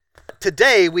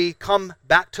today we come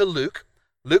back to Luke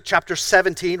chapter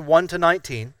 17, 1 to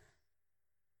 19.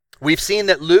 We've seen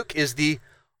that Luke is the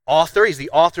author. He's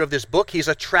the author of this book. He's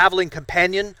a traveling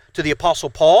companion to the Apostle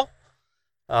Paul.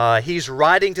 He's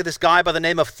writing to this guy by the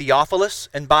name of Theophilus,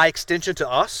 and by extension to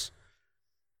us,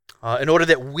 in order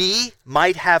that we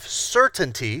might have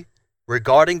certainty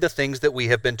regarding the things that we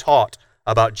have been taught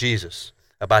about Jesus,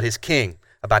 about his king,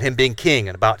 about him being king,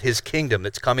 and about his kingdom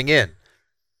that's coming in.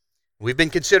 We've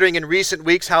been considering in recent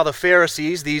weeks how the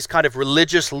Pharisees, these kind of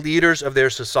religious leaders of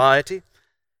their society,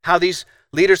 how these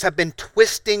leaders have been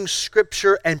twisting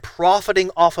Scripture and profiting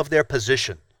off of their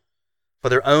position for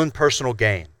their own personal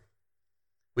gain.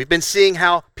 We've been seeing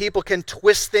how people can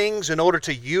twist things in order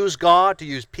to use God, to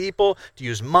use people, to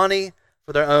use money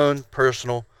for their own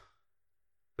personal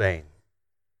gain.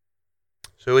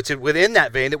 So it's within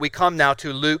that vein that we come now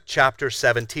to Luke chapter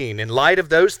 17. In light of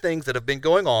those things that have been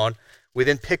going on, we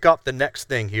then pick up the next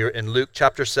thing here in Luke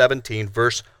chapter 17,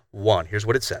 verse 1. Here's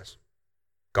what it says.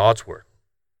 God's word.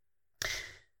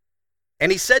 And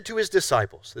he said to his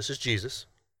disciples, this is Jesus,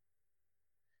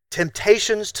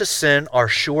 temptations to sin are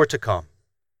sure to come,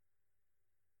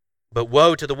 but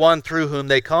woe to the one through whom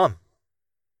they come.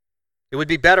 It would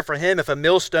be better for him if a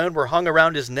millstone were hung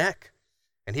around his neck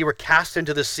and he were cast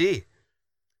into the sea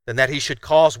than that he should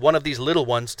cause one of these little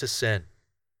ones to sin.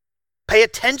 Pay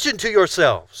attention to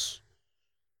yourselves.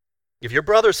 If your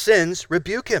brother sins,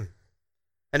 rebuke him.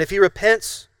 And if he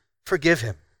repents, forgive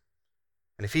him.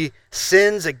 And if he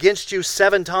sins against you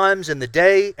 7 times in the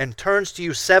day and turns to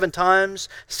you 7 times,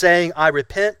 saying, I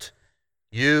repent,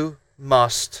 you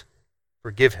must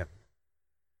forgive him.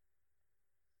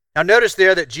 Now notice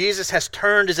there that Jesus has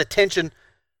turned his attention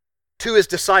to his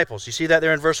disciples. You see that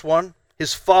there in verse 1?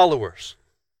 His followers.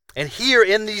 And here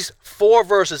in these 4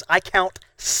 verses, I count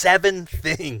 7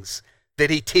 things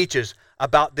that he teaches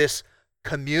about this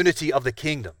community of the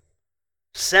kingdom.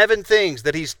 7 things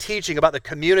that he's teaching about the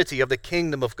community of the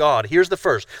kingdom of God. Here's the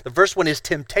first. The first one is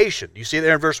temptation. You see it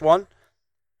there in verse 1?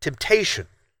 Temptation.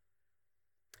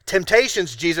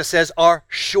 Temptations, Jesus says, are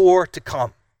sure to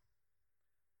come.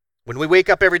 When we wake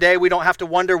up every day, we don't have to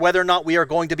wonder whether or not we are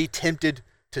going to be tempted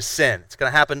to sin. It's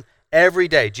going to happen every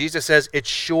day. Jesus says it's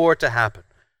sure to happen.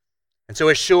 And so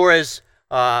as sure as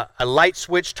a light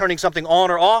switch turning something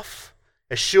on or off,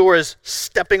 as sure as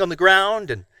stepping on the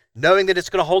ground and knowing that it's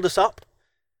going to hold us up,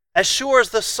 as sure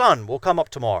as the sun will come up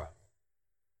tomorrow.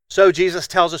 So Jesus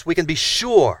tells us we can be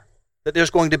sure that there's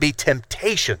going to be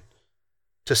temptation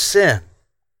to sin.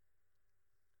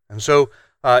 And so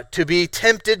to be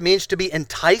tempted means to be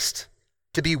enticed,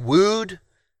 to be wooed,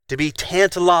 to be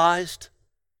tantalized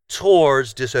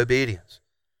towards disobedience.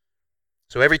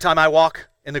 So every time I walk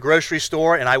in the grocery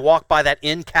store and I walk by that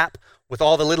end cap with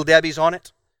all the Little Debbies on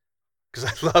it, because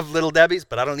I love Little Debbies,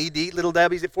 but I don't need to eat Little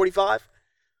Debbies at 45,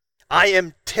 I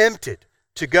am tempted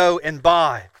to go and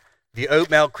buy the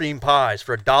oatmeal cream pies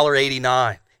for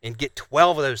 $1.89 and get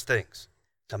 12 of those things.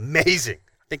 It's amazing.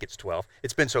 I think it's 12.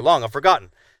 It's been so long, I've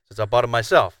forgotten since I bought them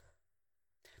myself.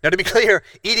 Now, to be clear,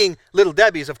 eating Little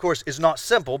Debbie's, of course, is not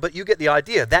simple, but you get the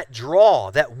idea. That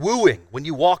draw, that wooing when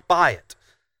you walk by it,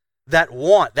 that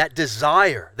want, that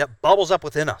desire that bubbles up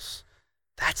within us,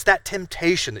 that's that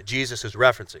temptation that Jesus is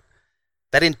referencing.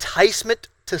 That enticement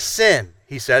to sin,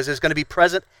 he says, is going to be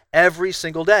present every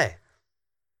single day.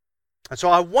 And so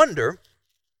I wonder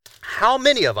how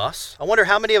much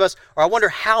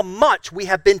we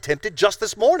have been tempted just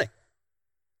this morning.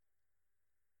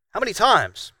 How many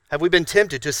times have we been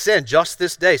tempted to sin just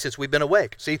this day since we've been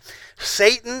awake? See,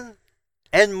 Satan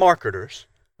and marketers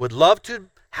would love to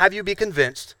have you be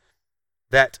convinced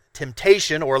that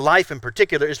temptation, or life in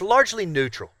particular, is largely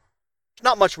neutral. There's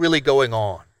not much really going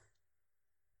on.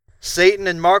 Satan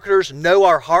and marketers know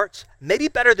our hearts maybe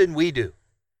better than we do.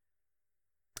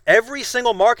 Every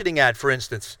single marketing ad, for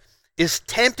instance, is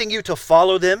tempting you to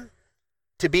follow them,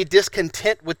 to be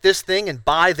discontent with this thing and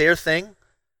buy their thing,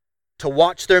 to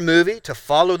watch their movie, to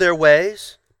follow their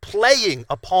ways, playing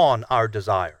upon our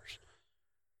desires.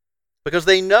 Because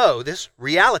they know this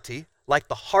reality, like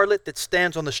the harlot that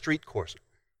stands on the street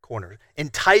corner,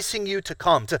 enticing you to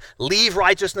come, to leave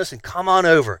righteousness and come on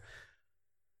over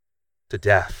to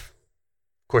death.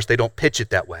 Of course, they don't pitch it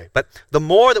that way. But the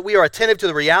more that we are attentive to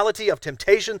the reality of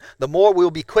temptation, the more we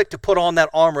will be quick to put on that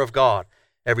armor of God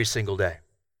every single day.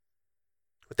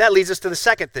 But that leads us to the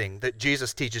second thing that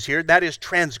Jesus teaches here, that is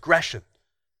transgression.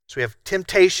 So we have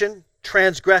temptation,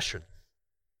 transgression.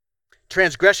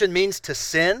 Transgression means to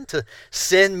sin. To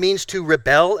sin means to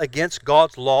rebel against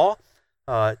God's law,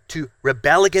 to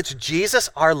rebel against Jesus,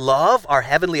 our love, our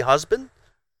heavenly husband.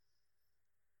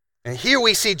 And here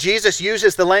we see Jesus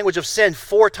uses the language of sin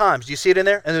 4 times. Do you see it in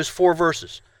there? And there's 4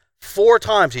 verses. 4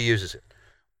 times he uses it.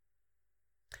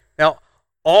 Now,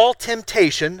 all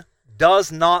temptation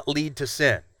does not lead to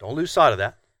sin. Don't lose sight of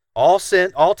that. All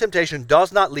temptation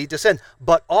does not lead to sin,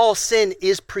 but all sin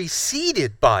is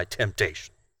preceded by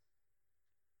temptation.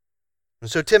 And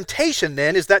so temptation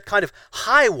then is that kind of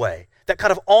highway, that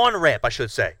kind of on-ramp, I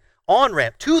should say,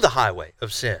 on-ramp to the highway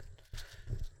of sin.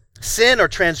 Sin or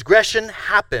transgression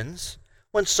happens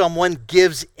when someone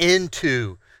gives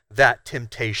into that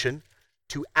temptation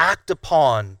to act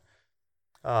upon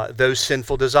those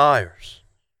sinful desires.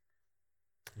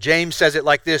 James says it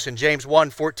like this in James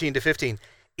 1:14-15.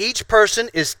 Each person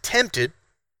is tempted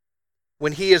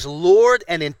when he is lured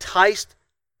and enticed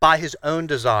by his own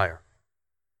desire.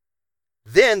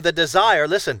 Then the desire,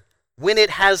 listen, when it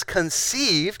has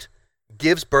conceived,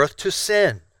 gives birth to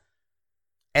sin.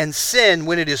 And sin,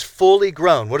 when it is fully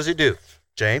grown, what does it do,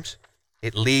 James?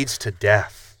 It leads to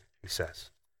death, he says.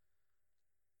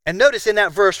 And notice in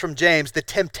that verse from James, the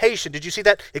temptation, did you see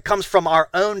that? It comes from our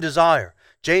own desire.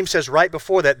 James says right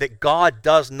before that God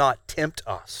does not tempt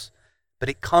us, but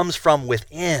it comes from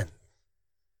within.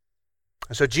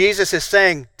 And so Jesus is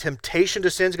saying temptation to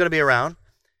sin is going to be around.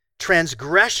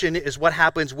 Transgression is what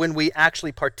happens when we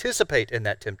actually participate in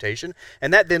that temptation.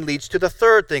 And that then leads to the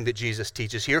third thing that Jesus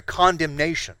teaches here,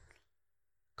 condemnation.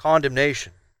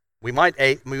 Condemnation. We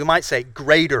might say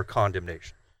greater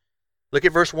condemnation. Look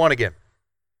at verse 1 again.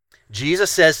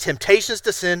 Jesus says temptations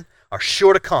to sin are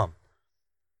sure to come,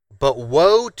 but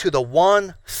woe to the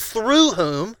one through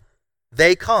whom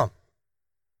they come.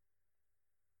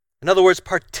 In other words,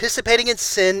 participating in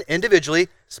sin individually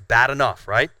is bad enough,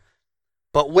 right?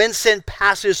 But when sin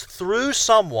passes through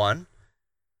someone,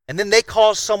 and then they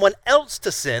cause someone else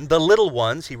to sin, the little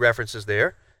ones he references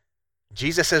there,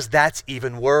 Jesus says that's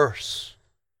even worse.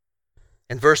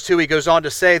 In verse 2, he goes on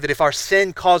to say that if our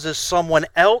sin causes someone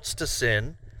else to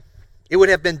sin, it would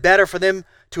have been better for them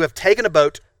to have taken a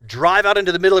boat, drive out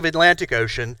into the middle of the Atlantic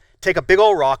Ocean, take a big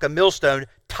old rock, a millstone,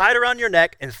 tie it around your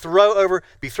neck, and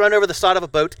be thrown over the side of a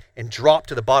boat and drop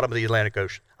to the bottom of the Atlantic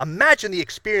Ocean. Imagine the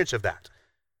experience of that.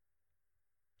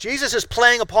 Jesus is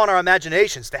playing upon our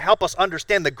imaginations to help us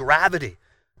understand the gravity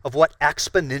of what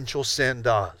exponential sin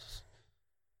does.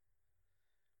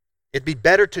 It'd be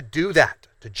better to do that,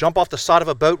 to jump off the side of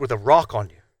a boat with a rock on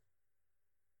you,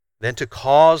 than to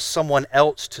cause someone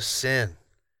else to sin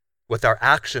with our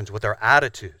actions, with our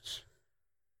attitudes.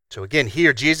 So again,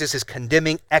 here Jesus is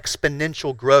condemning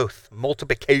exponential growth,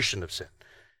 multiplication of sin.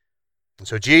 And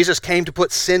so Jesus came to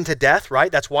put sin to death,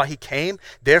 right? That's why he came.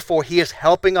 Therefore, he is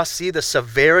helping us see the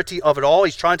severity of it all.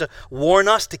 He's trying to warn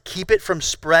us to keep it from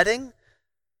spreading.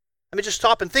 Let me just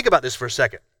stop and think about this for a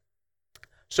second.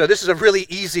 So this is a really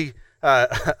easy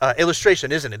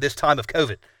illustration, isn't it, this time of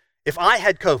COVID? If I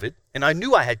had COVID, and I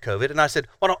knew I had COVID, and I said,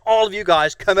 why don't all of you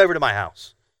guys come over to my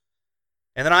house?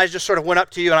 And then I just sort of went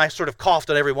up to you and I sort of coughed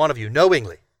on every one of you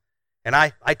knowingly. And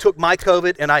I took my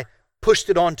COVID and I pushed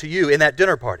it onto you in that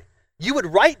dinner party. You would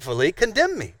rightfully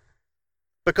condemn me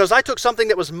because I took something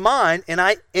that was mine and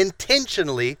I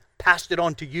intentionally passed it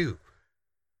on to you.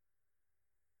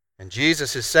 And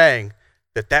Jesus is saying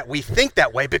that we think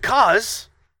that way because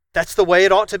that's the way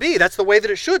it ought to be. That's the way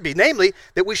that it should be. Namely,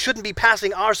 that we shouldn't be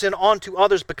passing our sin on to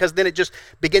others because then it just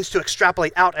begins to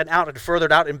extrapolate out and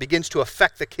further out and begins to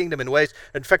affect the kingdom in ways,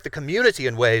 affect the community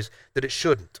in ways that it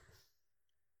shouldn't.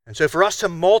 And so for us to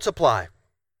multiply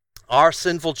our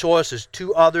sinful choices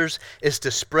to others is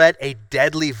to spread a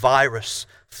deadly virus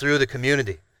through the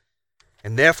community.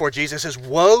 And therefore, Jesus says,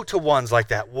 woe to ones like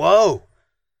that. Woe.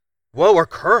 Woe or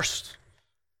cursed.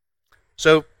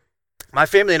 So, my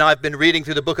family and I have been reading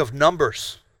through the book of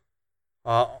Numbers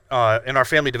in our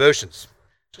family devotions.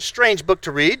 It's a strange book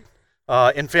to read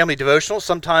in family devotionals.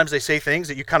 Sometimes they say things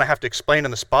that you kind of have to explain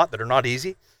on the spot that are not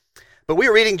easy. But we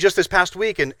were reading just this past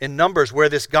week in Numbers where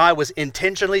this guy was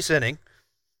intentionally sinning,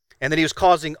 and that he was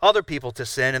causing other people to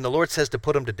sin, and the Lord says to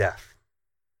put him to death.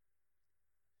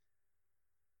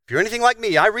 If you're anything like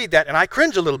me, I read that and I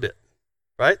cringe a little bit,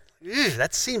 right?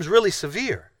 That seems really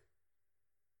severe.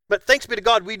 But thanks be to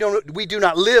God, we do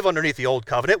not live underneath the old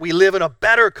covenant. We live in a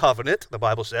better covenant, the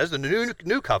Bible says, the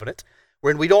new covenant,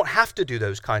 wherein we don't have to do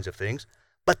those kinds of things.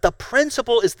 But the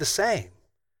principle is the same.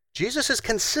 Jesus is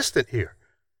consistent here.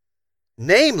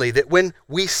 Namely, that when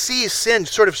we see sin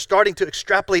sort of starting to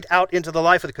extrapolate out into the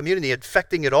life of the community,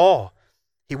 affecting it all,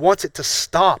 he wants it to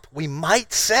stop. We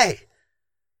might say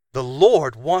the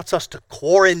Lord wants us to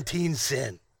quarantine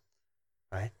sin,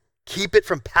 right? Keep it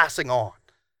from passing on,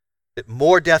 that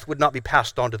more death would not be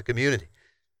passed on to the community.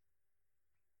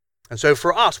 And so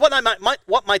for us, what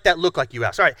might that look like, you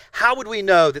ask? All right, how would we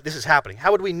know that this is happening?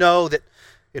 How would we know that,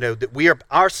 that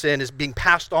our sin is being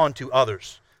passed on to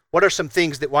others? What are some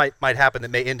things that might happen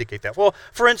that may indicate that? Well,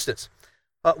 for instance,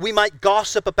 we might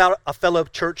gossip about a fellow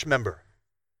church member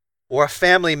or a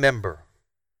family member,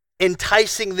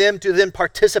 enticing them to then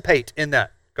participate in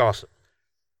that gossip.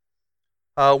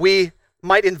 We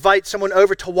might invite someone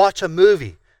over to watch a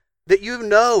movie that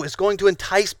is going to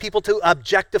entice people to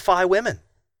objectify women.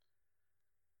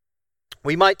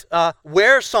 We might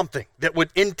wear something that would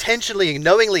intentionally and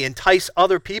knowingly entice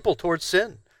other people towards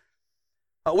sin.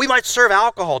 We might serve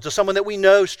alcohol to someone that we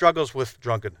know struggles with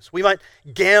drunkenness. We might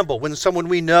gamble when someone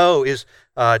we know is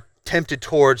tempted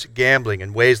towards gambling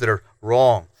in ways that are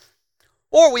wrong.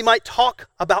 Or we might talk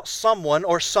about someone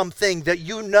or something that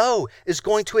is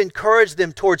going to encourage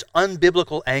them towards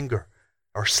unbiblical anger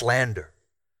or slander.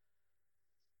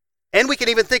 And we can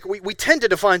even think, we tend to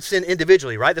define sin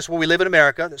individually, right? That's where we live in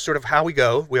America. That's sort of how we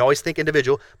go. We always think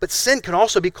individual. But sin can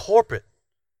also be corporate,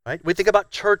 right? We think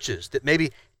about churches that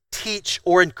maybe teach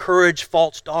or encourage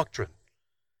false doctrine.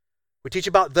 We teach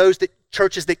about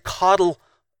churches that coddle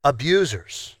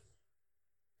abusers.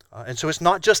 And so it's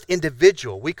not just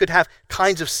individual. We could have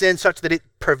kinds of sin such that it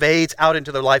pervades out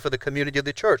into the life of the community of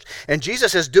the church. And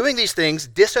Jesus says doing these things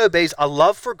disobeys a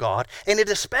love for God, and it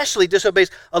especially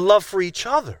disobeys a love for each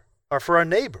other or for our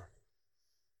neighbor.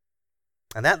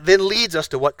 And that then leads us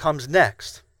to what comes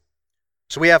next.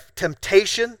 So we have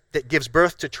temptation that gives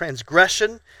birth to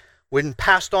transgression. When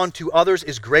passed on to others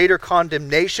is greater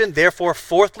condemnation. Therefore,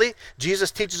 fourthly,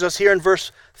 Jesus teaches us here in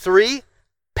verse 3,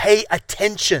 pay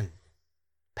attention.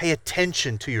 Pay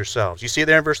attention to yourselves. You see it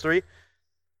there in verse 3?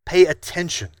 Pay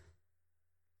attention.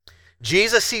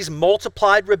 Jesus sees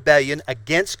multiplied rebellion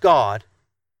against God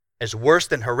as worse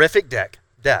than horrific death.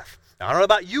 Now, I don't know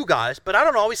about you guys, but I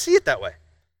don't always see it that way.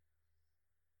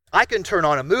 I can turn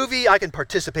on a movie, I can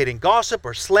participate in gossip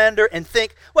or slander and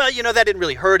think, well, that didn't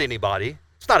really hurt anybody.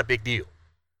 It's not a big deal.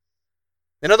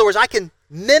 In other words, I can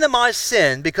minimize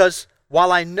sin because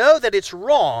while I know that it's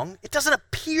wrong, it doesn't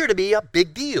appear to be a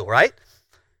big deal, right?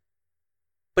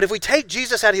 But if we take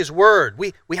Jesus at his word,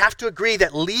 we have to agree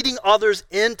that leading others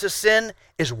into sin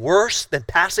is worse than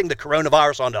passing the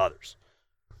coronavirus on to others.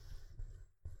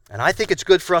 And I think it's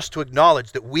good for us to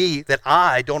acknowledge that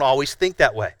I don't always think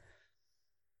that way.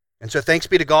 And so thanks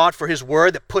be to God for his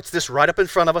word that puts this right up in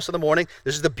front of us in the morning.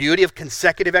 This is the beauty of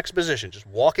consecutive exposition, just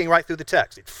walking right through the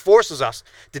text. It forces us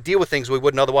to deal with things we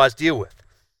wouldn't otherwise deal with.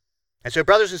 And so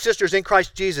brothers and sisters in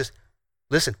Christ Jesus,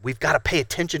 listen, we've got to pay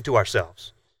attention to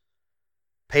ourselves.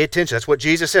 Pay attention. That's what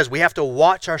Jesus says. We have to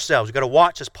watch ourselves. We've got to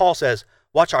watch, as Paul says,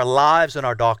 watch our lives and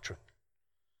our doctrine.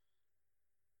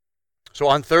 So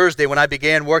on Thursday, when I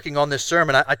began working on this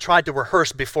sermon, I tried to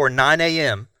rehearse before 9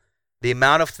 a.m. the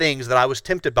amount of things that I was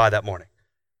tempted by that morning.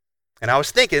 And I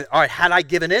was thinking, all right, had I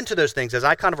given in to those things, as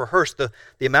I kind of rehearsed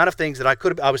the amount of things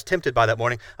that I was tempted by that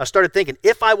morning, I started thinking,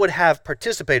 if I would have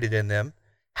participated in them,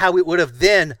 how it would have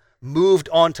then moved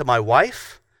on to my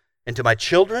wife and to my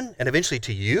children and eventually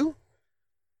to you.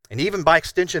 And even by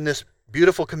extension, this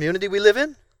beautiful community we live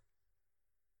in.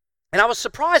 And I was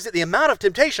surprised at the amount of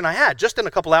temptation I had just in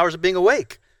a couple hours of being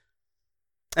awake.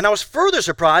 And I was further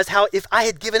surprised how if I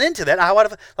had given into that, I would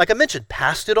have, like I mentioned,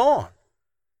 passed it on.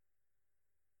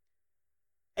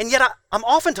 And yet I'm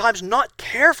oftentimes not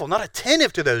careful, not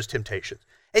attentive to those temptations.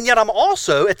 And yet I'm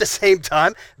also, at the same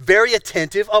time, very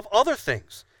attentive of other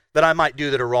things that I might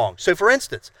do that are wrong. So for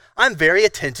instance, I'm very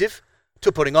attentive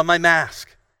to putting on my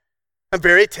mask. I'm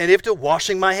very attentive to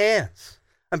washing my hands.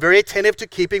 I'm very attentive to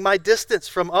keeping my distance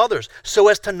from others so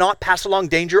as to not pass along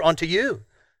danger onto you.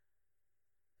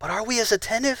 But are we as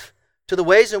attentive to the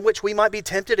ways in which we might be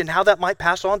tempted and how that might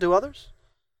pass on to others?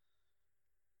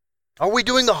 Are we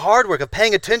doing the hard work of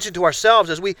paying attention to ourselves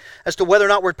as to whether or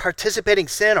not we're participating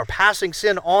sin or passing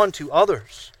sin on to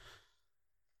others?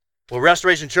 Well,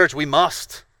 Restoration Church, we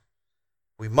must.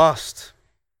 We must.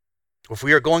 If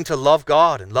we are going to love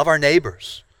God and love our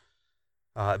neighbors,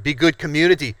 be good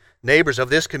community neighbors of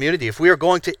this community, if we are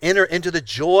going to enter into the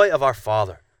joy of our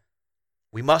Father,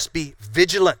 we must be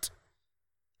vigilant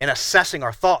in assessing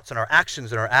our thoughts and our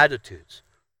actions and our attitudes.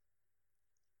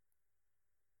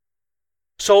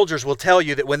 Soldiers will tell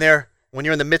you that when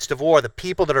you're in the midst of war, the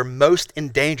people that are most in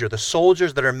danger, the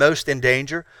soldiers that are most in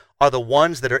danger, are the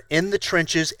ones that are in the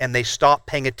trenches and they stop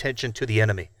paying attention to the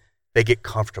enemy. They get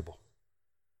comfortable.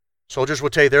 Soldiers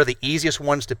will tell you they're the easiest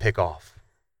ones to pick off.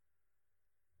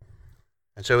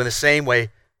 And so in the same way,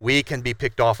 we can be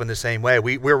picked off in the same way.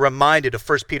 We're reminded of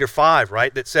 1 Peter 5,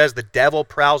 right? That says the devil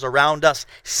prowls around us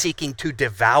seeking to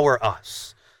devour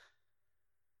us.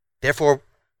 Therefore,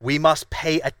 We must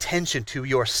pay attention to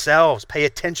yourselves. Pay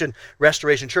attention,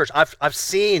 Restoration Church. I've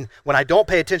seen, when I don't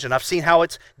pay attention, I've seen how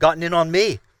it's gotten in on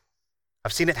me.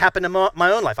 I've seen it happen in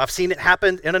my own life. I've seen it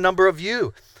happen in a number of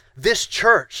you. This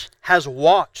church has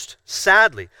watched,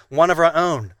 sadly, one of our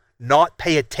own not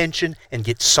pay attention and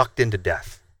get sucked into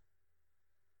death.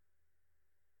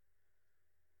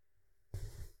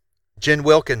 Jen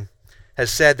Wilkin has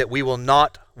said that we will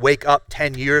not wake up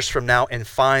 10 years from now and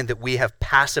find that we have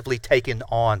passively taken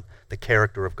on the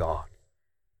character of God.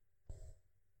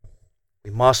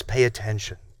 We must pay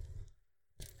attention.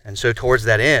 And so towards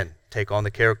that end, take on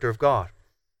the character of God.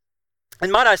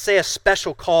 And might I say a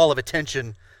special call of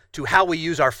attention to how we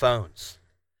use our phones.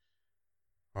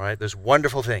 All right, those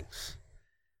wonderful things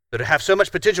that have so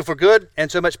much potential for good and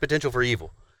so much potential for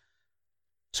evil.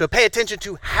 So pay attention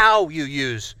to how you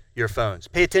use your phones.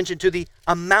 Pay attention to the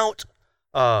amount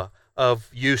of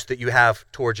use that you have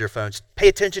towards your phones. Pay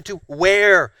attention to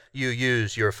where you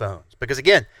use your phones. Because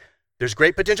again, there's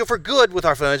great potential for good with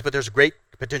our phones, but there's great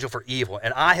potential for evil.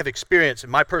 And I have experienced in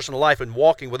my personal life and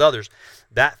walking with others,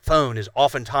 that phone is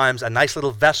oftentimes a nice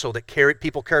little vessel that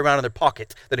people carry around in their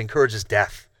pocket that encourages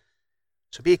death.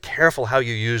 So be careful how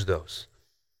you use those.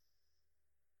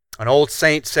 An old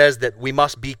saint says that we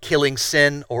must be killing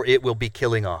sin or it will be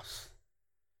killing us.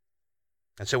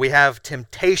 And so we have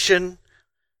temptation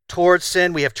towards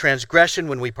sin. We have transgression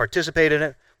when we participate in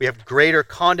it. We have greater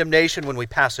condemnation when we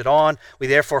pass it on. We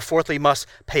therefore, fourthly, must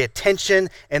pay attention.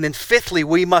 And then fifthly,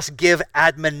 we must give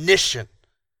admonition.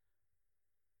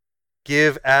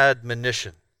 Give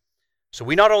admonition. So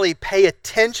we not only pay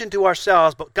attention to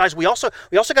ourselves, but guys, we also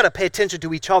got to pay attention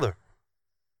to each other.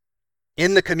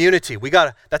 In the community,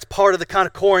 that's part of the kind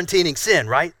of quarantining sin,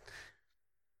 right?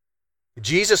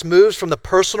 Jesus moves from the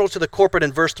personal to the corporate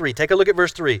in verse 3. Take a look at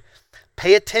verse 3.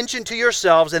 Pay attention to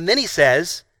yourselves, and then he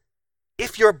says,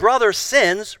 if your brother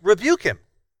sins, rebuke him.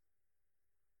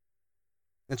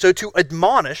 And so to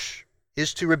admonish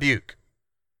is to rebuke.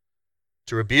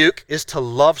 To rebuke is to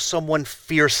love someone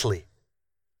fiercely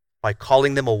by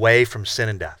calling them away from sin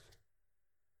and death.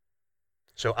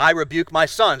 So I rebuke my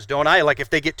sons, don't I? Like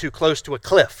if they get too close to a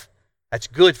cliff. That's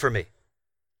good for me.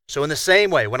 So in the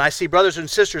same way, when I see brothers and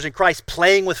sisters in Christ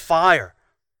playing with fire,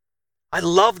 I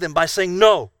love them by saying,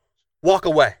 no, walk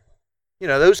away. You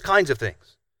know, those kinds of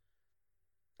things.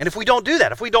 And if we don't do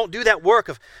that, if we don't do that work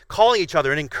of calling each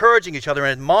other and encouraging each other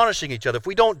and admonishing each other, if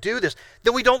we don't do this,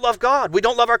 then we don't love God. We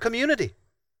don't love our community.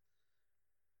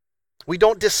 We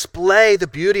don't display the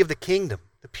beauty of the kingdom,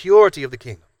 the purity of the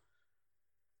kingdom.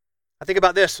 I think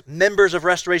about this, members of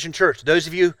Restoration Church, those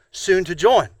of you soon to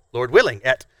join, Lord willing,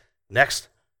 at next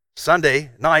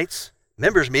Sunday night's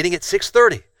members meeting at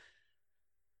 6:30.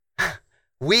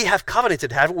 We have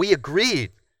covenanted, haven't we?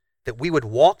 Agreed that we would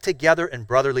walk together in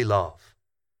brotherly love,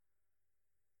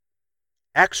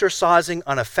 exercising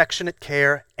an affectionate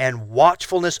care and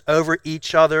watchfulness over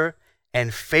each other,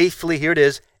 and faithfully, here it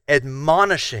is,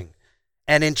 admonishing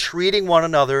and entreating one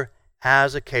another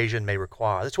as occasion may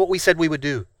require. That's what we said we would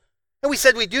do. And we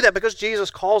said we'd do that because Jesus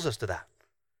calls us to that.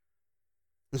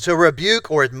 And so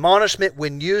rebuke or admonishment,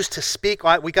 when used to speak,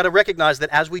 we got to recognize that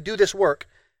as we do this work,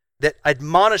 that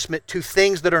admonishment to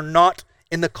things that are not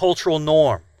in the cultural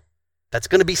norm, that's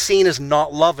going to be seen as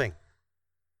not loving.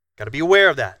 Got to be aware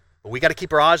of that. But we got to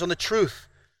keep our eyes on the truth.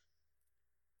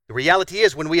 The reality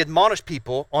is when we admonish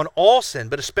people on all sin,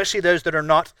 but especially those that are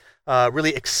not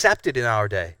really accepted in our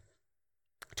day,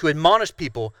 to admonish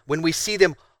people when we see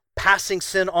them passing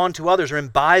sin on to others or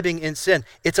imbibing in sin,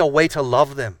 it's a way to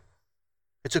love them.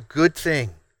 It's a good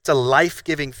thing. It's a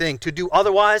life-giving thing. To do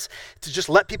otherwise, to just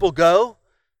let people go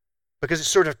because it's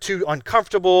sort of too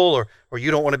uncomfortable or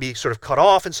you don't want to be sort of cut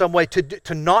off in some way,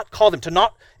 to not call them, to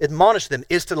not admonish them,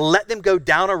 is to let them go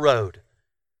down a road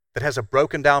that has a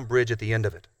broken down bridge at the end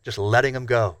of it. Just letting them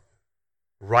go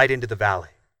right into the valley.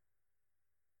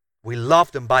 We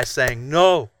love them by saying,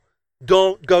 no,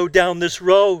 don't go down this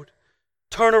road.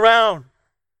 Turn around.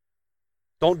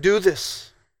 Don't do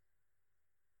this.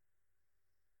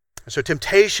 So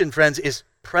temptation, friends, is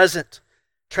present.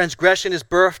 Transgression is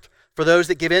birthed for those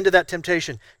that give in to that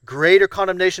temptation. Greater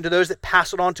condemnation to those that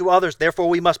pass it on to others. Therefore,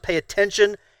 we must pay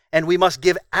attention and we must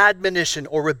give admonition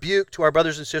or rebuke to our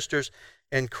brothers and sisters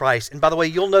in Christ. And by the way,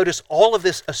 you'll notice all of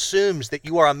this assumes that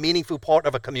you are a meaningful part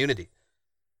of a community.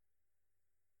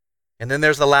 And then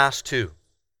there's the last two.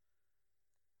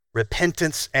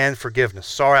 Repentance and forgiveness.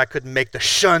 Sorry, I couldn't make the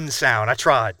shun sound. I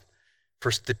tried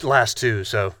for the last two.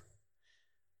 So,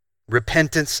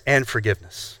 repentance and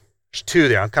forgiveness. There's two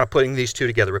there. I'm kind of putting these two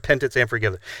together. Repentance and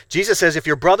forgiveness. Jesus says, if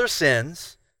your brother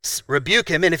sins, rebuke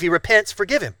him, and if he repents,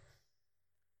 forgive him.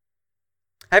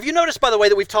 Have you noticed, by the way,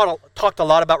 that we've talked a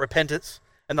lot about repentance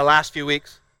in the last few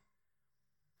weeks?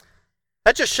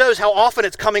 That just shows how often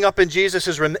it's coming up in Jesus'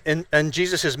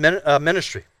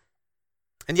 ministry.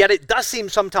 And yet it does seem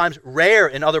sometimes rare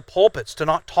in other pulpits to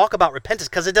not talk about repentance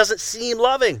because it doesn't seem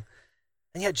loving.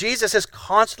 And yet Jesus is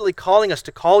constantly calling us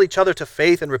to call each other to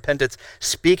faith and repentance,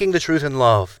 speaking the truth in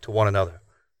love to one another.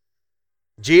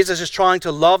 Jesus is trying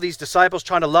to love these disciples,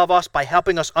 trying to love us by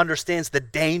helping us understand the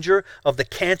danger of the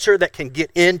cancer that can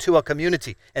get into a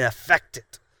community and affect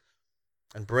it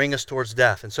and bring us towards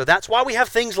death. And so that's why we have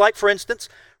things like, for instance,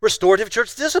 restorative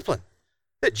church discipline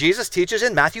that Jesus teaches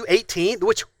in Matthew 18,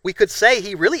 which we could say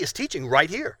he really is teaching right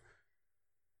here.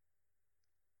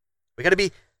 We got to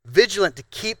be vigilant to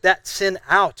keep that sin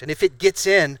out. And if it gets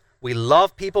in, we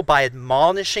love people by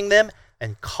admonishing them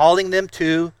and calling them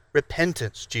to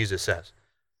repentance, Jesus says.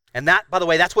 And that, by the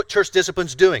way, that's what church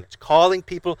discipline's doing. It's calling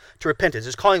people to repentance.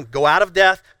 It's calling them, go out of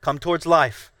death, come towards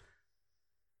life.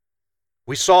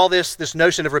 We saw this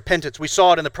notion of repentance. We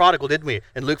saw it in the prodigal, didn't we?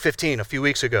 In Luke 15 a few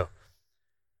weeks ago.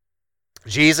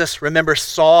 Jesus, remember,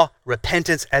 saw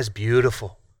repentance as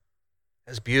beautiful.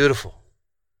 As beautiful.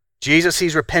 Jesus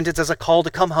sees repentance as a call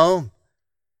to come home.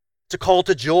 It's a call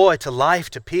to joy, to life,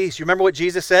 to peace. You remember what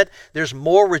Jesus said? There's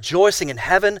more rejoicing in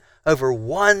heaven over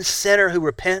one sinner who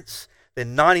repents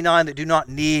than 99 that do not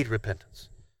need repentance.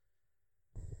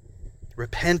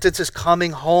 Repentance is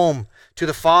coming home to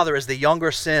the Father as the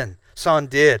younger son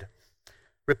did.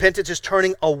 Repentance is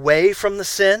turning away from the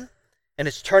sin, and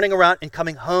it's turning around and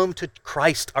coming home to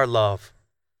Christ, our love.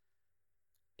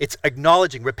 It's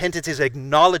acknowledging, repentance is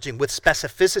acknowledging with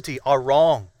specificity our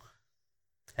wrong.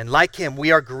 And like him,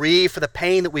 we are grieved for the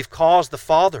pain that we've caused the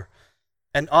Father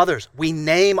and others. We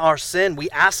name our sin. We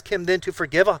ask him then to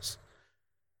forgive us.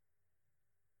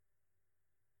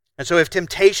 And so if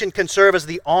temptation can serve as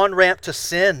the on-ramp to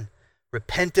sin,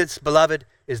 repentance, beloved,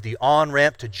 is the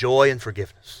on-ramp to joy and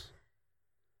forgiveness.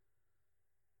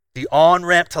 The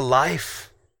on-ramp to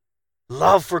life,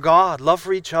 love for God, love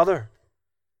for each other.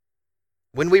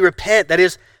 When we repent, that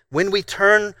is, when we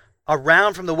turn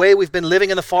around from the way we've been living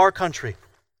in the far country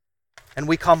and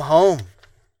we come home.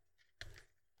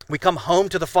 We come home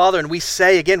to the Father and we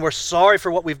say again, we're sorry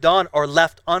for what we've done or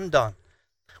left undone.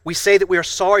 We say that we are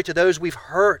sorry to those we've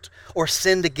hurt or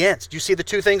sinned against. Do you see the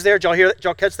two things there? Did y'all hear that? Did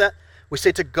y'all catch that? We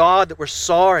say to God that we're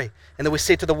sorry, and then we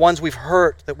say to the ones we've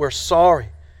hurt that we're sorry.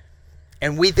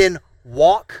 And we then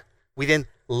walk, we then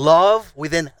love, we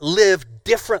then live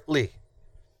differently.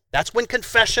 That's when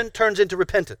confession turns into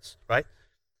repentance, right?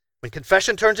 When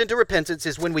confession turns into repentance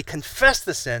is when we confess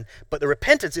the sin, but the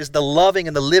repentance is the loving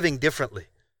and the living differently.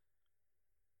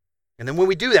 And then when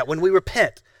we do that, when we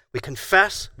repent, we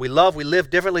confess, we love, we live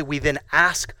differently, we then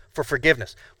ask for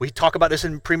forgiveness. We talk about this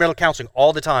in premarital counseling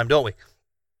all the time, don't we?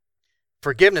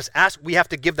 Forgiveness, we have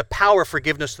to give the power of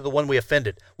forgiveness to the one we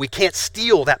offended. We can't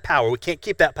steal that power. We can't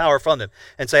keep that power from them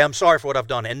and say, I'm sorry for what I've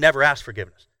done, and never ask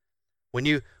forgiveness.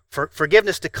 For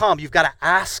forgiveness to come, you've got to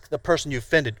ask the person you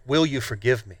offended, will you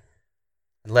forgive me?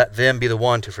 And let them be the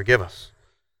one to forgive us.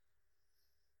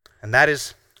 And that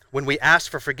is, when we ask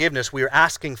for forgiveness, we are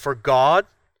asking for God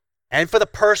and for the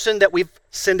person that we've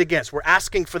sinned against. We're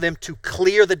asking for them to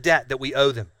clear the debt that we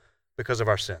owe them because of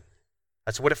our sin.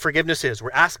 That's what forgiveness is.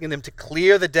 We're asking them to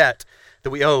clear the debt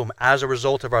that we owe them as a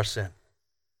result of our sin.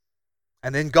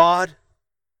 And then God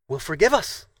will forgive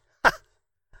us.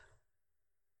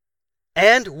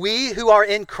 And we who are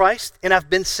in Christ and have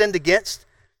been sinned against,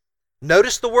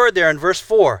 notice the word there in verse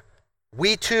 4.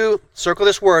 We too, circle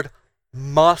this word,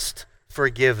 must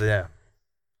forgive them.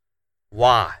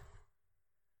 Why?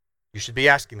 You should be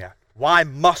asking that. Why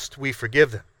must we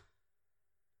forgive them?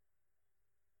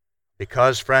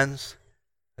 Because, friends,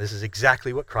 this is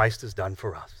exactly what Christ has done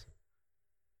for us.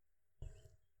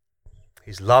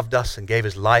 He's loved us and gave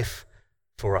his life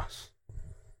for us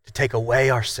to take away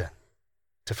our sin,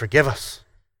 to forgive us.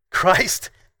 Christ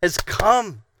has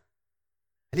come,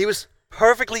 and he was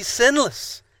perfectly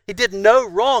sinless. He did no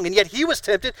wrong, and yet he was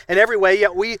tempted in every way,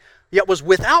 yet was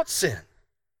without sin.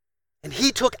 And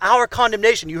he took our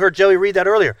condemnation. You heard Joey read that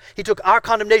earlier. He took our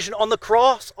condemnation on the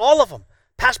cross, all of them,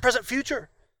 past, present, future.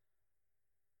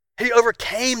 And he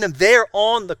overcame them there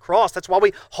on the cross. That's why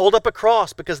we hold up a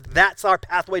cross, because that's our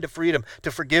pathway to freedom,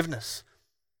 to forgiveness.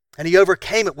 And he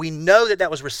overcame it. We know that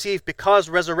that was received because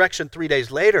resurrection 3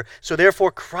 days later. So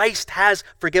therefore, Christ has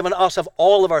forgiven us of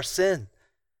all of our sin.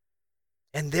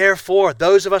 And therefore,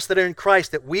 those of us that are in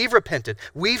Christ, that we've repented,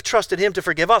 we've trusted him to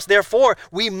forgive us. Therefore,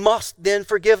 we must then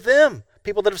forgive them,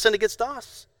 people that have sinned against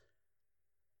us.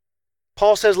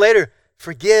 Paul says later,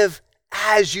 forgive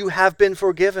as you have been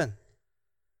forgiven.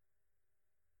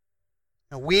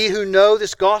 Now, we who know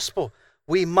this gospel,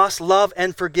 we must love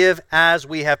and forgive as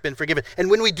we have been forgiven. And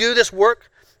when we do this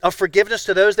work of forgiveness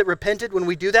to those that repented, when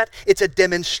we do that, it's a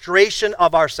demonstration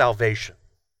of our salvation.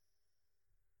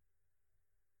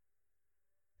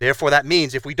 Therefore, that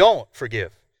means if we don't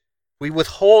forgive, we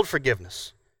withhold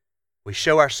forgiveness, we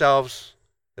show ourselves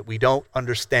that we don't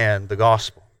understand the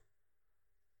gospel.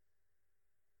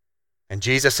 And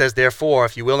Jesus says, therefore,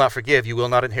 if you will not forgive, you will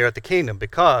not inherit the kingdom,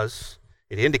 because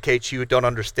it indicates you don't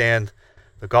understand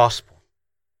the gospel.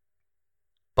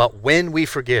 But when we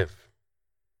forgive,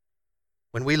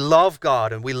 when we love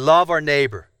God and we love our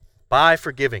neighbor by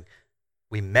forgiving,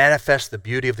 we manifest the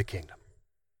beauty of the kingdom,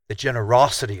 the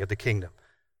generosity of the kingdom,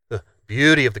 the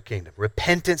beauty of the kingdom,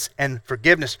 repentance and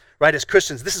forgiveness. Right, as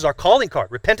Christians, this is our calling card.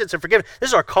 Repentance and forgiveness. This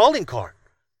is our calling card.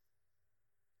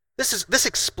 This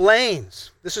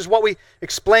is what we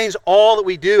explains all that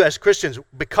we do as Christians.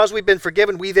 Because we've been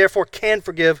forgiven, we therefore can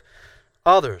forgive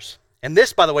others. And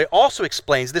this, by the way, also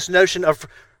explains this notion of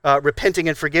repenting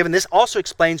and forgiving. This also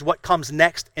explains what comes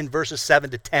next in verses 7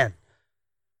 to 10.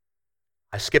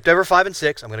 I skipped over 5 and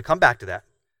 6. I'm going to come back to that.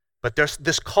 But there's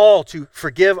this call to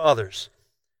forgive others.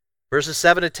 Verses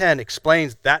 7 to 10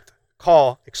 explains that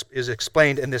call is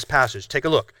explained in this passage. Take a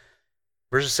look.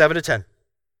 Verses 7 to 10.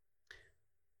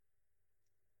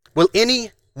 Will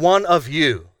any one of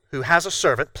you who has a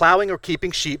servant plowing or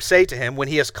keeping sheep say to him when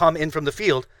he has come in from the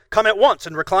field, come at once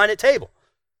and recline at table?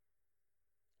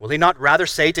 Will he not rather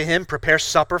say to him, prepare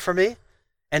supper for me,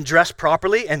 and dress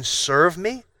properly, and serve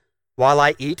me, while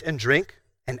I eat and drink,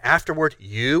 and afterward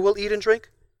you will eat and drink?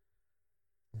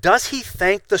 Does he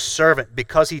thank the servant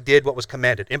because he did what was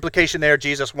commanded? Implication there,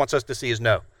 Jesus wants us to see is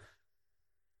no.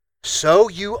 So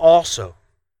you also,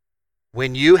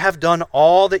 when you have done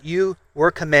all that you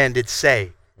were commanded,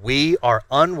 say, we are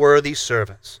unworthy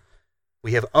servants.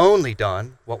 We have only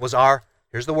done what was our,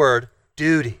 here's the word,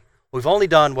 duty. We've only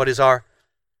done what is our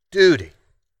duty.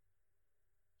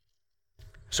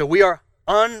 So we are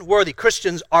unworthy.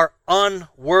 Christians are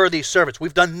unworthy servants.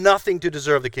 We've done nothing to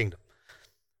deserve the kingdom.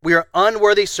 We are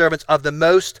unworthy servants of the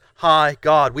Most High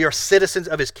God. We are citizens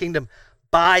of his kingdom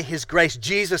by his grace.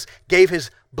 Jesus gave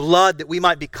his blood that we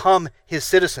might become his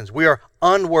citizens. We are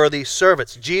unworthy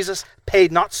servants. Jesus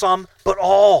paid not some, but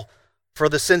all for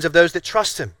the sins of those that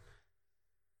trust him.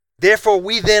 Therefore,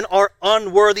 we then are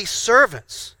unworthy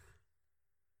servants,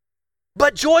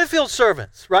 but joy-filled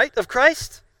servants, right, of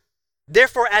Christ.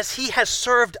 Therefore, as he has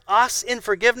served us in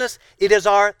forgiveness, it is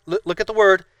our, look at the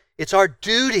word, it's our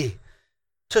duty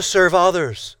to serve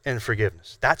others in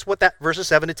forgiveness. That's what that verses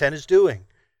 7 to 10 is doing.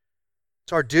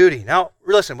 It's our duty. Now,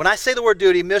 listen, when I say the word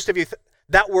duty, most of you,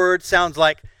 that word sounds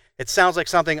like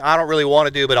something I don't really want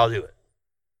to do, but I'll do it.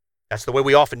 That's the way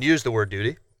we often use the word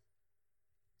duty.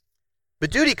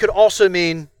 But duty could also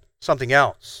mean something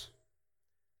else.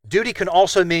 Duty can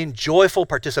also mean joyful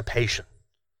participation.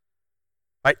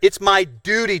 Right? It's my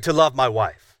duty to love my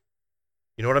wife.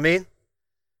 You know what I mean?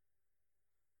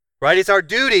 Right? It's our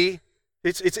duty.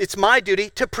 It's my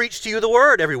duty to preach to you the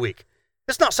word every week.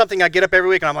 It's not something I get up every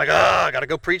week and I'm like, I got to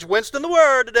go preach Winston the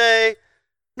word today.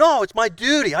 No, it's my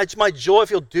duty. It's my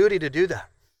joyful duty to do that.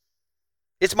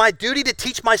 It's my duty to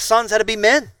teach my sons how to be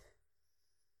men.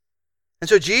 And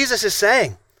so Jesus is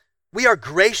saying, we are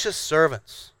gracious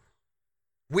servants.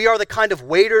 We are the kind of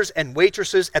waiters and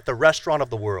waitresses at the restaurant of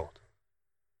the world.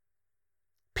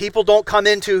 People don't come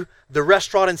into the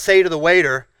restaurant and say to the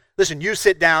waiter, listen, you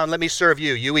sit down, let me serve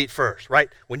you, you eat first, right?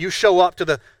 When you show up to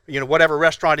the, whatever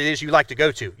restaurant it is you like to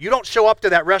go to, you don't show up to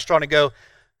that restaurant and go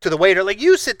to the waiter, like,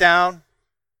 you sit down.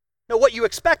 No, what you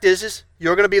expect is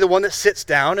you're going to be the one that sits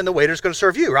down and the waiter's going to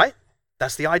serve you, right?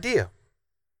 That's the idea.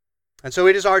 And so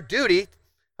it is our duty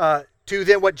to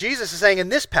then what Jesus is saying in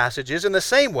this passage is in the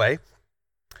same way,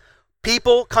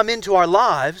 people come into our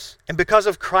lives, and because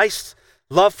of Christ's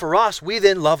love for us, we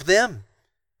then love them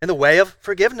in the way of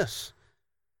forgiveness.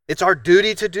 It's our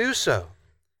duty to do so.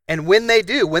 And when they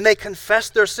do, when they confess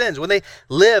their sins, when they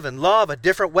live and love a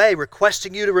different way,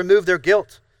 requesting you to remove their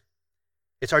guilt,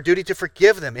 it's our duty to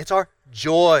forgive them. It's our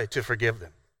joy to forgive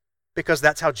them because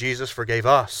that's how Jesus forgave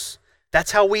us.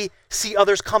 That's how we see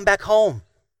others come back home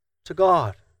to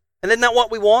God. And isn't that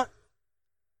what we want?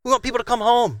 We want people to come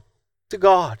home to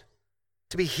God,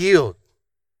 to be healed.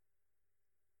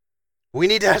 We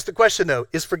need to ask the question, though,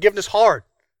 is forgiveness hard?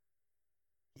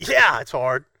 Yeah, it's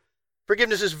hard.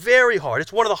 Forgiveness is very hard.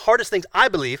 It's one of the hardest things, I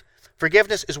believe.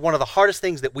 Forgiveness is one of the hardest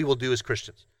things that we will do as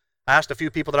Christians. I asked a few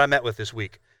people that I met with this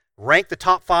week, rank the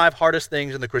top 5 hardest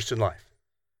things in the Christian life.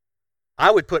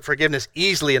 I would put forgiveness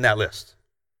easily in that list.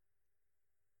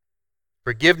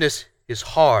 Forgiveness is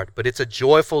hard, but it's a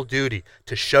joyful duty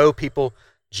to show people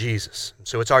Jesus. And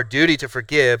so it's our duty to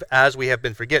forgive as we have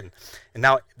been forgiven. And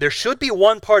now there should be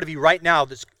one part of you right now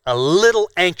that's a little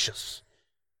anxious.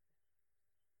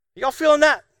 Y'all feeling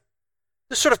that?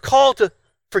 This sort of call to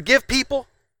forgive people?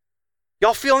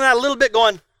 Y'all feeling that a little bit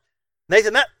going,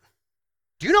 Nathan,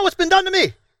 do you know what's been done to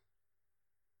me?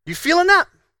 You feeling that?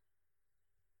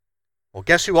 Well,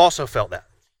 guess who also felt that?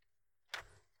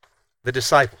 The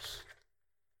disciples.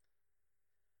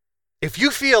 If you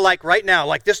feel like right now,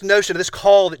 like this notion of this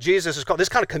call that Jesus has called, this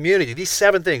kind of community, these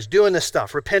 7 things, doing this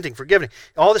stuff, repenting, forgiving,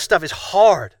 all this stuff is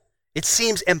hard. It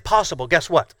seems impossible. Guess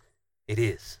what? It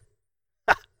is.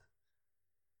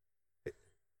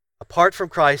 Apart from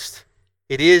Christ,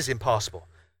 it is impossible.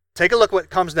 Take a look at what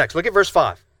comes next. Look at verse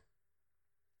 5.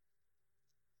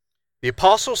 The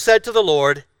apostle said to the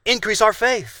Lord, increase our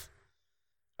faith.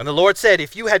 And the Lord said,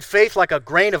 if you had faith like a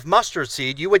grain of mustard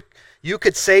seed, you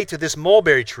could say to this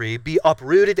mulberry tree, be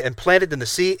uprooted and planted in the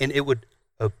sea, and it would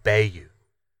obey you.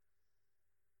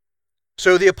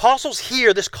 So the apostles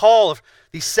hear this call of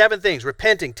these 7 things,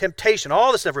 repenting, temptation,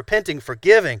 all this stuff, repenting,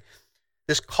 forgiving,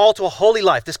 this call to a holy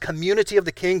life, this community of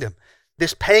the kingdom,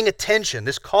 this paying attention,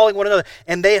 this calling one another.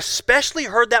 And they especially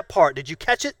heard that part. Did you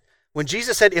catch it? When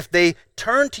Jesus said, if they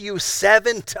turn to you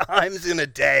 7 times in a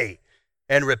day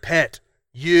and repent,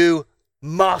 you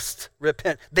must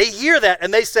repent. They hear that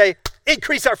and they say,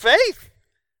 increase our faith.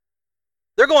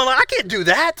 They're going like, I can't do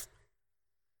that.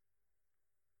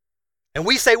 And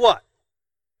we say what?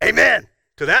 Amen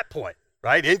to that point,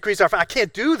 right? Increase our faith. I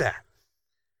can't do that.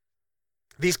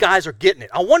 These guys are getting it.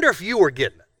 I wonder if you were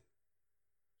getting it.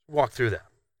 Walk through that.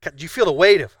 Do you feel the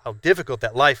weight of how difficult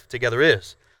that life together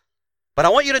is? But I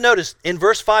want you to notice in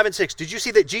verse 5 and 6, did you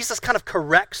see that Jesus kind of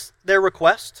corrects their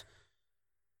request?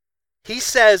 He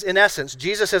says, in essence,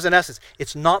 Jesus says, in essence,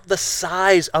 it's not the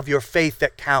size of your faith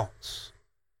that counts.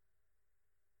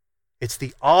 It's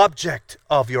the object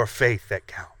of your faith that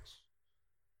counts.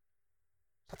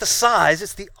 Not the size,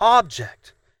 it's the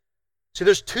object. So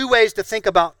there's 2 ways to think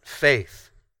about faith.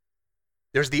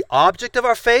 There's the object of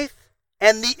our faith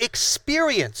and the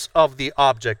experience of the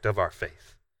object of our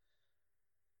faith.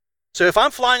 So if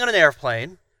I'm flying on an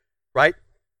airplane, right,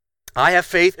 I have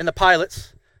faith in the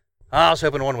pilots. I was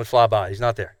hoping one would fly by. He's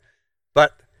not there.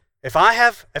 But if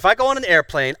I go on an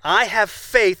airplane, I have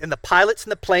faith in the pilots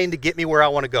and the plane to get me where I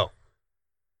want to go.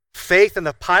 Faith in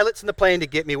the pilots and the plane to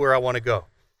get me where I want to go.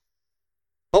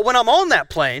 But when I'm on that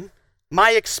plane,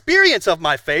 my experience of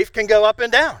my faith can go up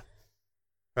and down,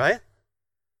 right?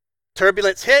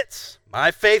 Turbulence hits,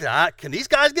 my faith, can these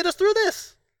guys get us through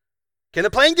this? Can the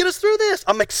plane get us through this?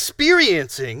 I'm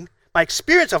experiencing, my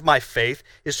experience of my faith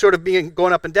is sort of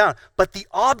going up and down. But the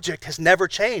object has never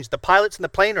changed. The pilots and the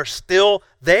plane are still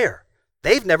there.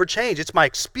 They've never changed. It's my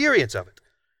experience of it.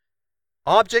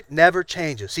 Object never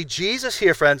changes. See, Jesus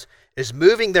here, friends, is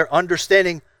moving their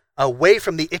understanding away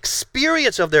from the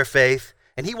experience of their faith,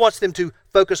 and he wants them to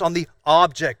focus on the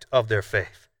object of their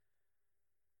faith.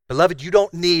 Beloved, you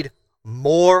don't need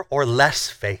more or less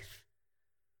faith.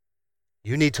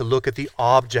 You need to look at the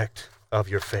object of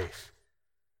your faith.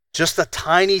 Just a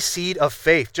tiny seed of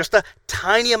faith, just a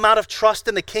tiny amount of trust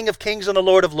in the King of Kings and the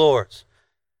Lord of Lords.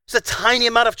 Just a tiny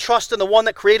amount of trust in the one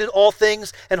that created all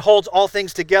things and holds all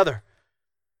things together.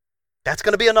 That's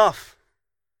going to be enough.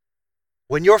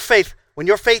 When your faith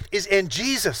is in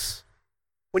Jesus,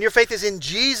 when your faith is in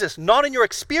Jesus, not in your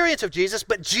experience of Jesus,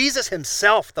 but Jesus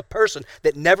himself, the person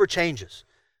that never changes.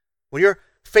 When your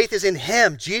faith is in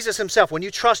him, Jesus himself, when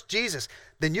you trust Jesus,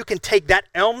 then you can take that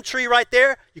elm tree right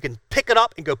there, you can pick it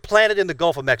up and go plant it in the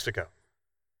Gulf of Mexico.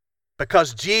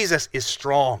 Because Jesus is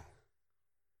strong.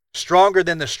 Stronger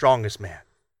than the strongest man.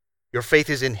 Your faith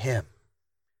is in him.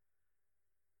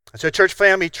 And so, church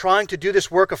family, trying to do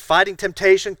this work of fighting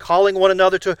temptation, calling one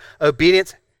another to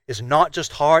obedience, is not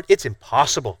just hard, it's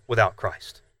impossible without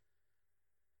Christ.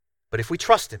 But if we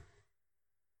trust him,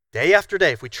 day after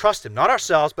day, if we trust him, not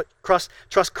ourselves, but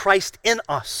trust Christ in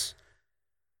us,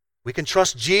 we can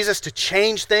trust Jesus to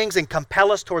change things and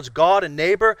compel us towards God and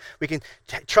neighbor. We can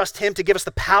trust him to give us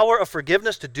the power of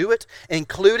forgiveness to do it,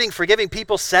 including forgiving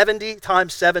people 70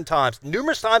 times, 7 times,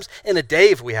 numerous times in a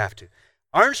day if we have to.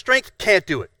 Our own strength can't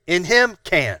do it. In him,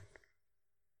 can.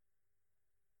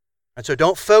 And so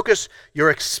don't focus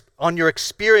on your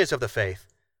experience of the faith.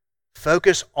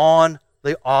 Focus on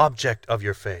the object of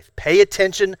your faith. Pay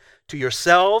attention to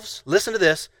yourselves. Listen to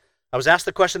this. I was asked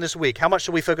the question this week, how much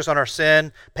should we focus on our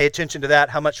sin? Pay attention to that.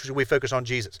 How much should we focus on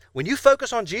Jesus? When you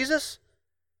focus on Jesus,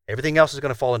 everything else is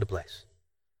going to fall into place.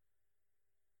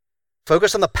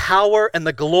 Focus on the power and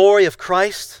the glory of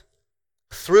Christ.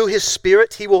 Through his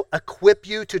Spirit, he will equip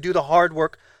you to do the hard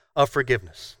work of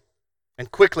forgiveness. And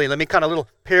quickly, let me kind of little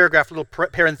paragraph, little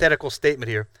parenthetical statement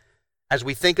here. As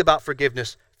we think about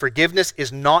forgiveness, forgiveness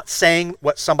is not saying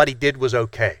what somebody did was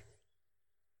okay.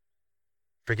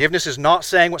 Forgiveness is not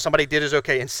saying what somebody did is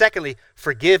okay. And secondly,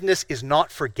 forgiveness is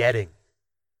not forgetting.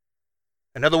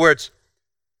 In other words,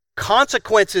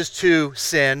 consequences to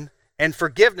sin and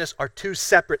forgiveness are two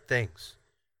separate things.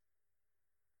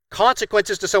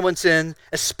 Consequences to someone's sin,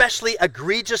 especially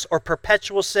egregious or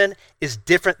perpetual sin, is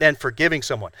different than forgiving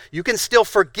someone. You can still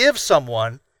forgive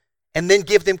someone and then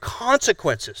give them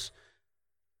consequences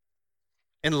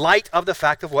in light of the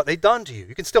fact of what they've done to you.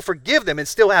 You can still forgive them and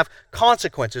still have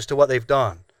consequences to what they've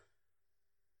done.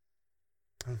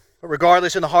 But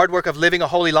regardless, in the hard work of living a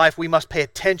holy life, we must pay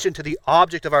attention to the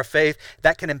object of our faith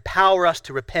that can empower us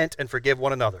to repent and forgive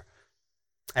one another.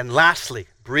 And lastly,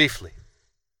 briefly,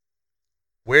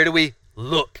 where do we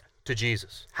look to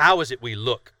Jesus? How is it we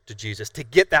look to Jesus to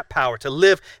get that power, to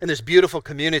live in this beautiful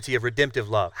community of redemptive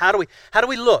love? How do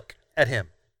we look at him?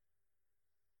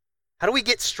 How do we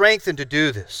get strengthened to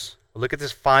do this? Well, look at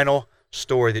this final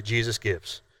story that Jesus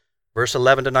gives. Verse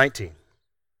 11 to 19.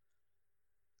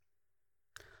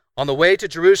 On the way to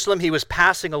Jerusalem, he was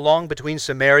passing along between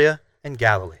Samaria and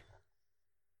Galilee.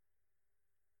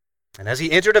 And as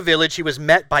he entered a village, he was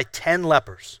met by 10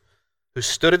 lepers who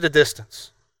stood at a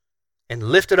distance and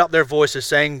lifted up their voices,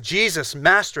 saying, Jesus,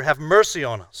 Master, have mercy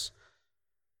on us.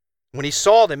 When he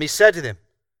saw them, he said to them,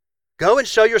 Go and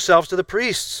show yourselves to the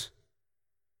priests.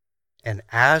 And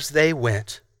as they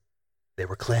went, they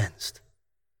were cleansed.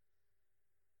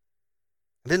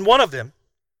 Then one of them,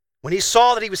 when he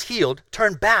saw that he was healed,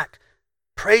 turned back,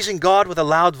 praising God with a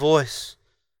loud voice.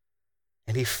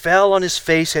 And he fell on his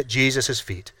face at Jesus'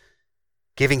 feet,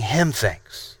 giving him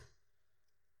thanks.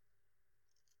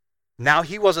 Now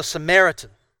he was a Samaritan.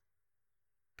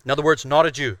 In other words, not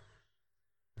a Jew.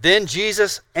 Then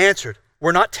Jesus answered,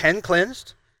 Were not 10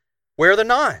 cleansed? Where are the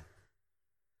 9?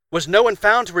 Was no one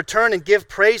found to return and give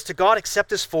praise to God except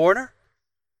this foreigner?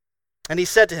 And he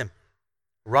said to him,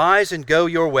 Rise and go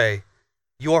your way.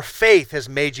 Your faith has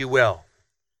made you well.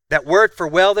 That word for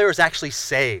well there is actually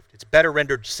saved. It's better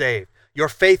rendered saved. Your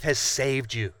faith has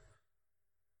saved you.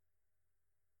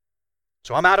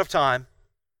 So I'm out of time,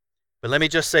 but let me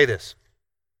just say this.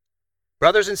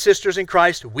 Brothers and sisters in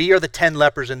Christ, we are the 10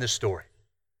 lepers in this story.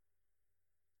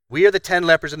 We are the 10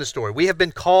 lepers in the story. We have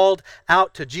been called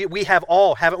out to Jesus. We have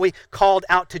all, haven't we, called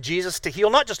out to Jesus to heal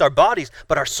not just our bodies,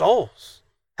 but our souls.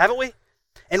 Haven't we?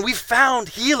 And we found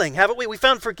healing, haven't we? We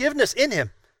found forgiveness in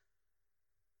him.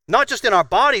 Not just in our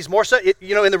bodies, more so,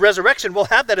 in the resurrection, we'll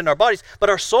have that in our bodies, but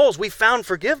our souls, we found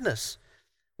forgiveness.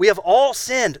 We have all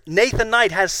sinned. Nathan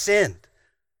Knight has sinned.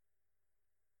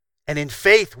 And in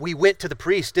faith, we went to the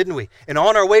priest, didn't we? And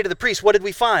on our way to the priest, what did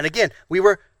we find? Again, we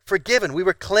were forgiven, we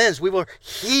were cleansed, we were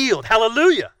healed.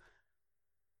 Hallelujah.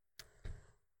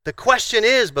 The question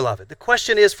is, beloved, the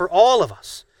question is for all of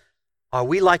us, are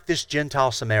we like this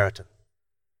Gentile Samaritan?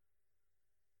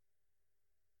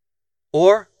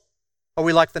 Or are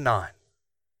we like the 9?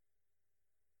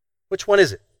 Which one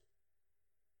is it?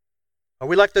 Are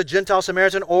we like the Gentile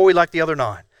Samaritan or are we like the other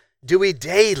 9? Do we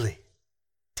daily,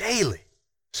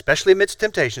 especially amidst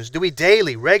temptations, do we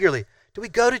daily, regularly, do we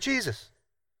go to Jesus?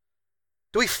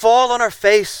 Do we fall on our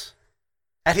face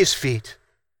at his feet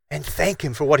and thank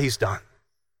him for what he's done?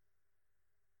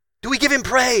 Do we give him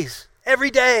praise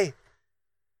every day?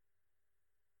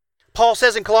 Paul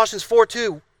says in Colossians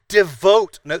 4:2,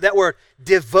 note that word,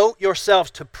 devote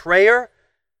yourselves to prayer,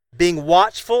 being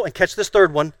watchful, and catch this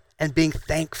third one, and being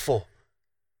thankful.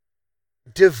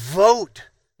 Devote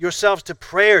yourselves to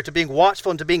prayer, to being watchful,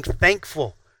 and to being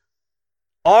thankful.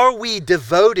 Are we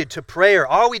devoted to prayer?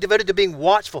 Are we devoted to being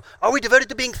watchful? Are we devoted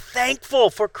to being thankful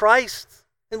for Christ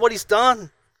and what he's done?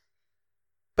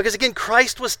 Because again,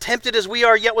 Christ was tempted as we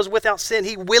are, yet was without sin.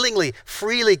 He willingly,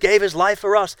 freely gave his life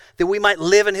for us that we might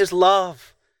live in his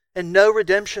love and know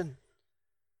redemption.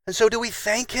 And so do we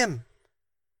thank him?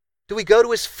 Do we go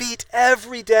to his feet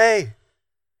every day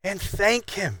and thank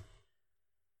him?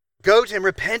 Go to him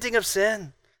repenting of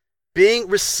sin,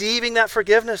 receiving that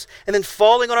forgiveness, and then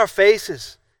falling on our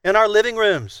faces in our living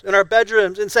rooms, in our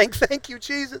bedrooms, and saying, thank you,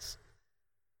 Jesus.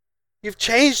 You've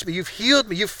changed me, you've healed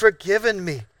me, you've forgiven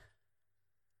me.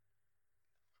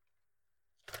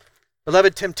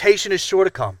 Beloved, temptation is sure to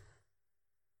come.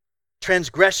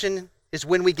 Transgression is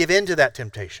when we give in to that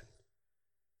temptation.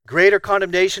 Greater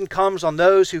condemnation comes on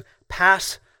those who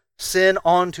pass sin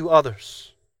on to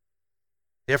others.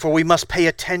 Therefore, we must pay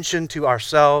attention to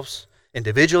ourselves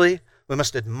individually. We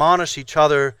must admonish each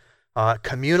other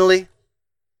communally.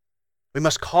 We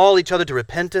must call each other to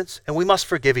repentance, and we must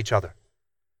forgive each other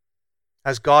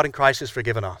as God in Christ has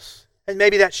forgiven us. And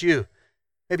maybe that's you.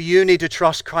 Maybe you need to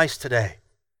trust Christ today.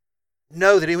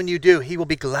 Know that when you do, he will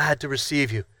be glad to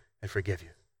receive you and forgive you.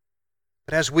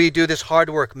 But as we do this hard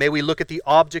work, may we look at the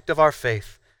object of our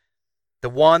faith, the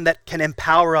one that can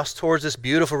empower us towards this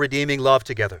beautiful, redeeming love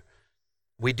together.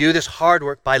 We do this hard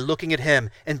work by looking at him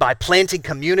and by planting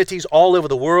communities all over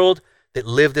the world that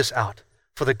live this out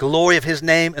for the glory of his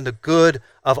name and the good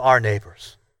of our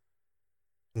neighbors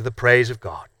and the praise of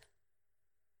God.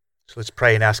 So let's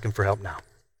pray and ask him for help now.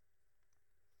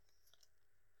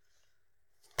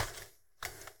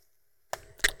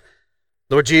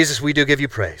 Lord Jesus, we do give you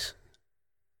praise.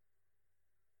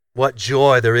 What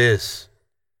joy there is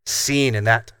seen in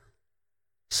that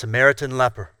Samaritan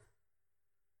leper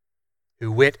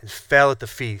who went and fell at the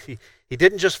feet. He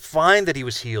didn't just find that he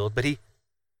was healed, but he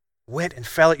went and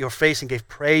fell at your face and gave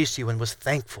praise to you and was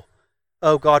thankful.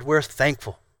 Oh God, we're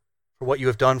thankful for what you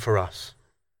have done for us.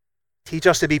 Teach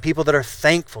us to be people that are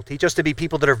thankful. Teach us to be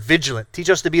people that are vigilant. Teach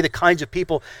us to be the kinds of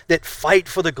people that fight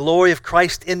for the glory of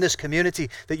Christ in this community,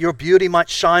 that your beauty might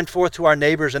shine forth to our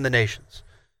neighbors and the nations.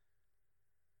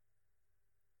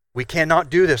 We cannot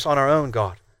do this on our own,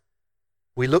 God.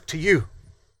 We look to you.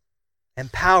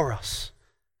 Empower us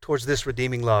towards this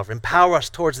redeeming love. Empower us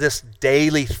towards this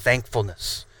daily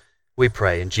thankfulness. We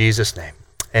pray in Jesus' name.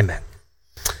 Amen.